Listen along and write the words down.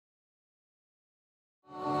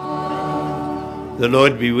The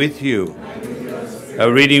Lord be with you.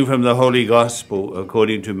 A reading from the Holy Gospel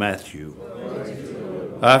according to Matthew.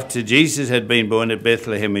 After Jesus had been born at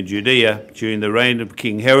Bethlehem in Judea, during the reign of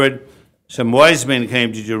King Herod, some wise men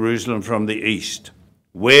came to Jerusalem from the east.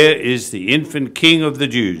 "Where is the infant King of the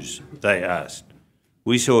Jews?" they asked.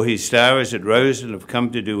 "We saw his star as it rose and have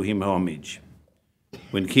come to do him homage."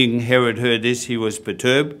 When King Herod heard this, he was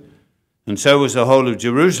perturbed, and so was the whole of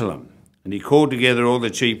Jerusalem. And he called together all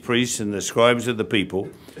the chief priests and the scribes of the people,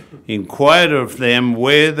 inquired of them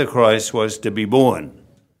where the Christ was to be born.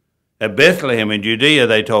 "At Bethlehem in Judea,"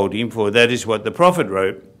 they told him, "for that is what the prophet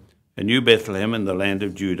wrote. And you, Bethlehem, in the land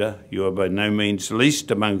of Judah, you are by no means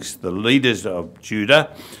least amongst the leaders of Judah,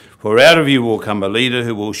 for out of you will come a leader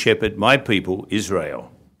who will shepherd my people,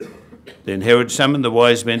 Israel." Then Herod summoned the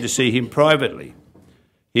wise men to see him privately.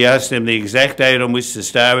 He asked them the exact date on which the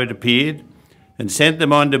star had appeared, and sent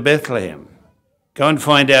them on to Bethlehem. "Go and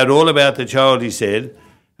find out all about the child," he said,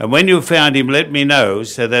 "and when you have found him, let me know,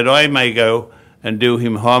 so that I may go and do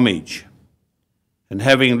him homage." And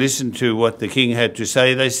having listened to what the king had to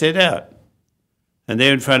say, they set out. And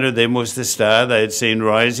there in front of them was the star they had seen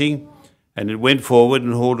rising, and it went forward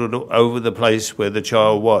and halted over the place where the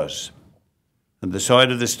child was. And the sight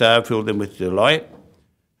of the star filled them with delight.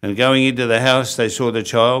 And going into the house, they saw the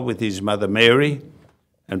child with his mother Mary,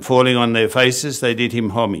 and falling on their faces, they did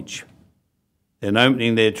him homage. Then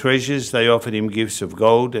opening their treasures, they offered him gifts of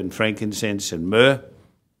gold and frankincense and myrrh.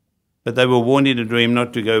 But they were warned in a dream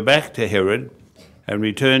not to go back to Herod and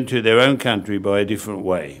return to their own country by a different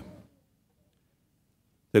way.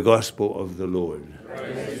 The Gospel of the Lord.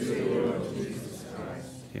 Praise to you, Lord Jesus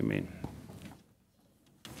Christ. Amen.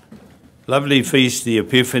 Lovely feast, the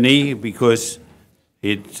Epiphany, because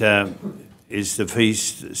it is the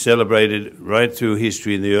feast celebrated right through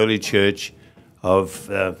history in the early church of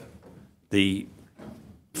the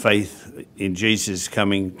faith in Jesus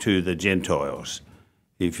coming to the Gentiles.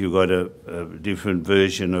 If you've got a different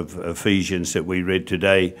version of Ephesians that we read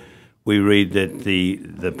today, we read that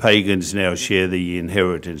the pagans now share the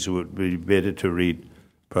inheritance. It would be better to read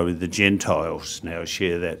probably the Gentiles now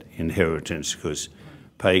share that inheritance, because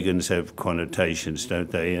pagans have connotations,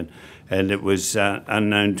 don't they? And it was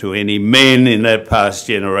unknown to any men in that past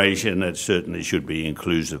generation. That certainly should be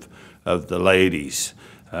inclusive of the ladies.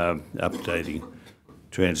 Updating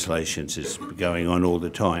translations is going on all the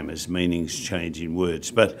time as meanings change in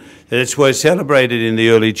words. But that's why it's celebrated in the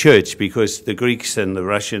early church, because the Greeks and the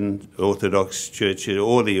Russian Orthodox Church,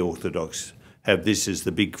 all the Orthodox, have this as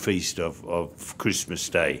the big feast of Christmas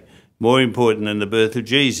Day. More important than the birth of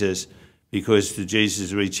Jesus, because the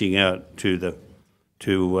Jesus reaching out to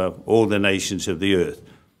all the nations of the earth.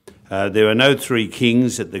 There are no three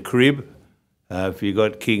kings at the crib. If you've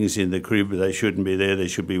got kings in the crib, they shouldn't be there. They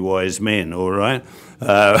should be wise men, all right?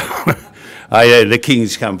 The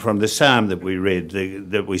kings come from the psalm that we read,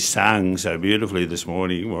 that we sang so beautifully this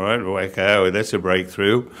morning, all right? Wow, that's a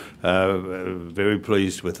breakthrough. Very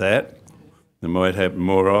pleased with that. It might happen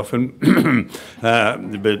more often.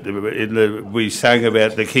 We sang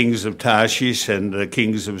about the kings of Tarshish and the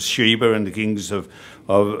kings of Sheba and the kings of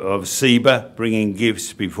Seba bringing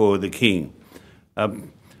gifts before the king.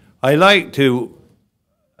 I like to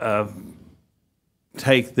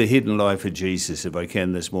take the hidden life of Jesus, if I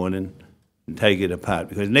can, this morning, and take it apart,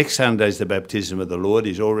 because next Sunday's the baptism of the Lord.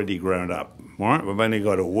 He's already grown up. All right? We've only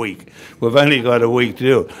got a week. We've only got a week to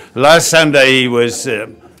do it. Last Sunday he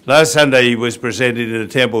was presented in the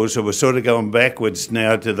temple, so we're sort of going backwards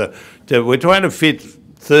now we're trying to fit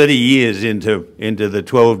 30 years into the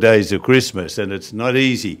 12 days of Christmas, and it's not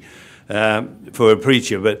easy for a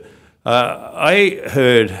preacher. But I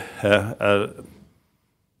heard a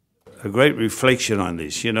great reflection on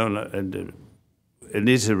this, you know, and it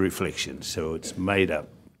is a reflection, so it's made up,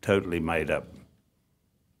 totally made up,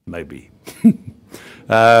 maybe.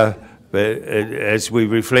 But as we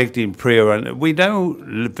reflect in prayer on it, we know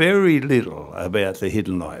very little about the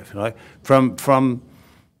hidden life. Like from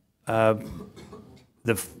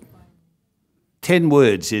the 10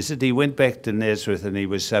 words, is it? He went back to Nazareth and he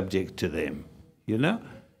was subject to them, you know?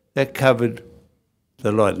 That covered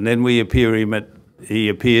the lot. And then he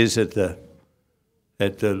appears at the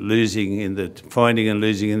finding and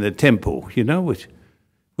losing in the temple, you know, which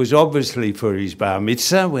was obviously for his bar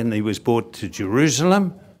mitzvah when he was brought to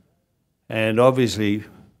Jerusalem. And obviously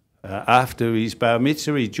after his bar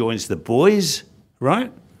mitzvah, he joins the boys,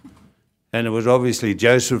 right? And it was obviously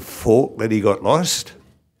Joseph's fault that he got lost.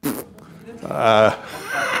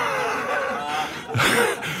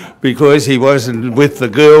 Because he wasn't with the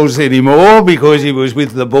girls anymore, because he was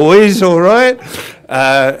with the boys, all right?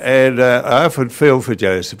 I often feel for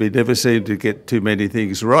Joseph. He never seemed to get too many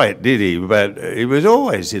things right, did he? But he was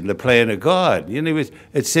always in the plan of God. You know,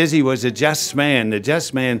 it says he was a just man. A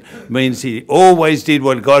just man means he always did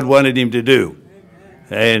what God wanted him to do.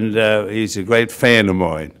 And he's a great fan of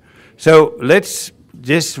mine. So let's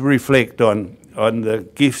just reflect on the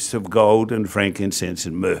gifts of gold and frankincense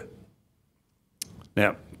and myrrh.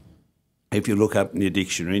 Now, if you look up in your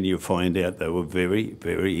dictionary, you'll find out they were very,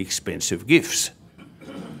 very expensive gifts.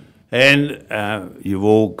 And you've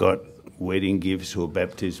all got wedding gifts or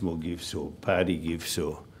baptismal gifts or party gifts,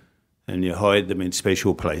 and you hide them in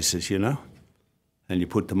special places, you know, and you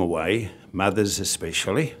put them away, mothers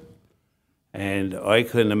especially. And I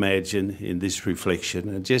can imagine in this reflection,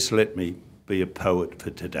 and just let me be a poet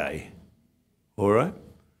for today, all right?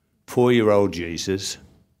 4-year-old Jesus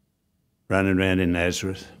running around in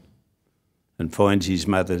Nazareth and finds his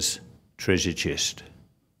mother's treasure chest,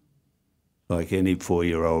 like any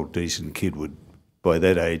 4-year-old decent kid would. By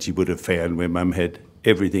that age, he would have found where Mum had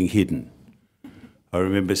everything hidden. I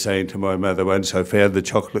remember saying to my mother once, I found the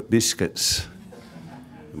chocolate biscuits.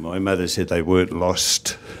 And my mother said they weren't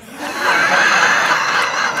lost.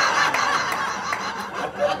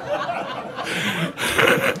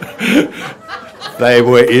 They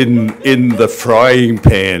were in the frying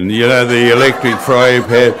pan, you know, the electric frying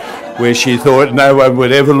pan, where she thought no one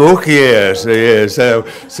would ever look. Yes, yeah.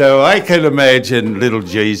 So I can imagine little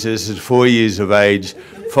Jesus at 4 years of age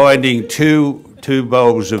finding two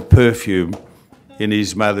bowls of perfume in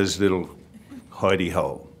his mother's little hidey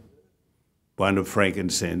hole, one of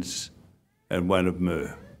frankincense and one of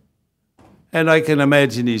myrrh. And I can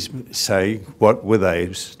imagine he's saying, what were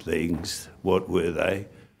those things? What were they?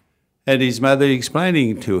 And his mother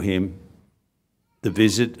explaining to him the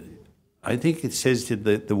visit. I think it says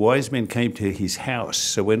that the wise men came to his house,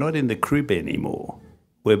 so we're not in the crib anymore.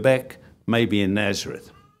 We're back maybe in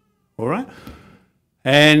Nazareth, all right?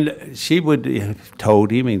 And she would have told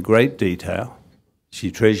him in great detail. She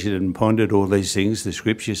treasured and pondered all these things, the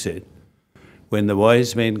scripture said, when the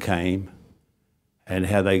wise men came and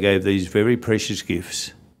how they gave these very precious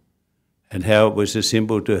gifts and how it was a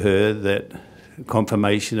symbol to her that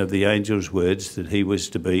confirmation of the angel's words that he was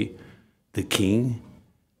to be the king.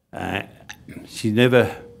 She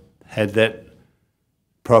never had that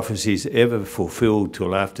prophecies ever fulfilled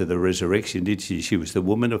till after the resurrection, did she? She was the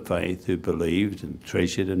woman of faith who believed and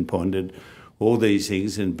treasured and pondered all these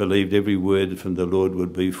things and believed every word from the Lord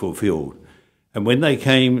would be fulfilled. And when they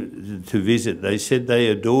came to visit, they said they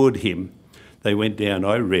adored him. They went down,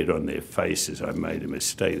 I read on their faces, I made a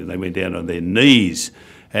mistake, and they went down on their knees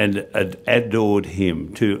and adored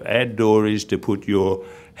him. To adore is to put your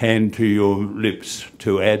hand to your lips.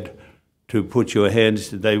 To put your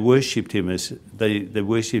hands. They worshipped him as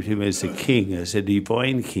a king, as a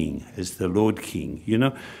divine king, as the Lord King. You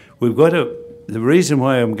know, we've got to. The reason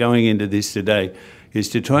why I'm going into this today is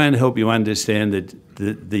to try and help you understand that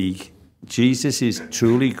the Jesus is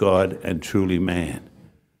truly God and truly man.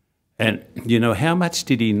 And you know, how much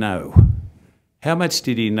did he know? How much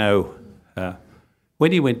did he know?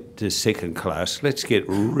 When he went to second class, let's get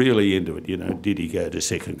really into it, you know, did he go to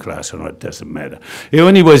second class or not, it doesn't matter.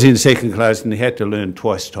 When he was in second class and he had to learn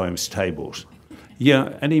twice times tables,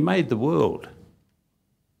 yeah, and he made the world.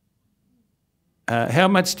 How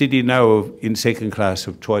much did he know in second class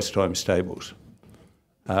of twice times tables?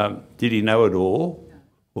 Did he know it all,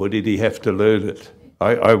 or did he have to learn it?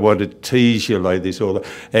 I want to tease you like this all,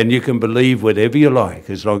 and you can believe whatever you like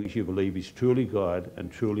as long as you believe he's truly God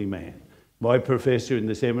and truly man. My professor in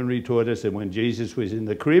the seminary taught us that when Jesus was in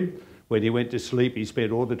the crib, when he went to sleep, he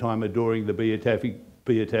spent all the time adoring the beatific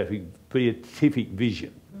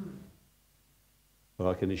vision. Well,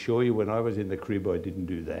 I can assure you when I was in the crib, I didn't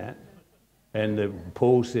do that. And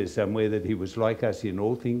Paul says somewhere that he was like us in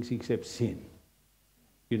all things except sin.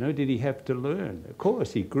 You know, did he have to learn? Of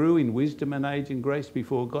course, he grew in wisdom and age and grace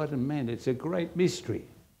before God, and man, it's a great mystery.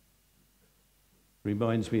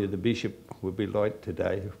 Reminds me of the bishop will be light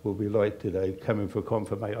today, coming for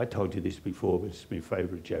confirmation. I told you this before, but it's my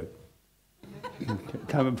favourite joke.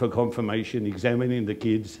 Coming for confirmation, examining the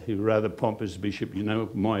kids. He was a rather pompous bishop, you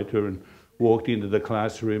know, mitre, and walked into the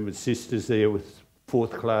classroom with sisters there with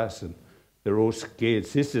fourth class, and they're all scared.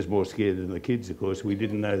 Sisters more scared than the kids, of course. We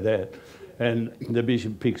didn't know that. And the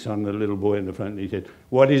bishop picks on the little boy in the front and he said,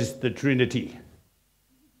 "What is the Trinity?"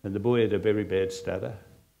 And the boy had a very bad stutter.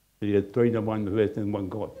 He had 3 in one earth and one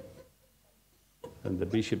God. And the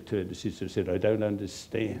bishop turned to the sister and said, "I don't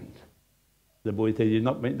understand." The boy said, "You're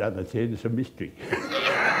not meant to understand, it's a mystery."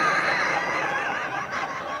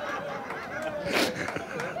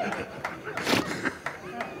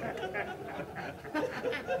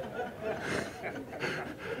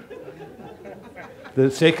 The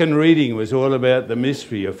second reading was all about the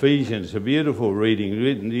mystery, Ephesians, a beautiful reading,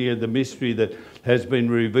 written here, the mystery that has been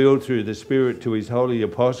revealed through the Spirit to his holy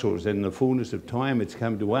apostles, and in the fullness of time it's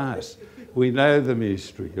come to us. We know the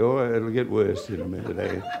mystery. Oh, it'll get worse in a minute,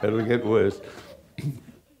 eh? It'll get worse.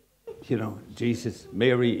 You know,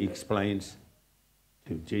 Mary explains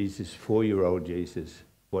to Jesus, 4-year-old Jesus,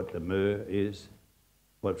 what the myrrh is,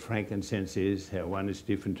 what frankincense is, how one is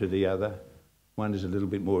different to the other. One is a little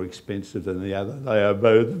bit more expensive than the other. They are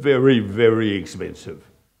both very, very expensive.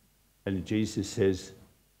 And Jesus says,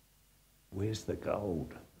 where's the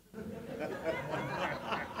gold?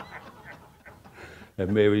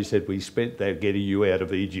 And Mary said, we spent that getting you out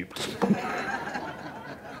of Egypt.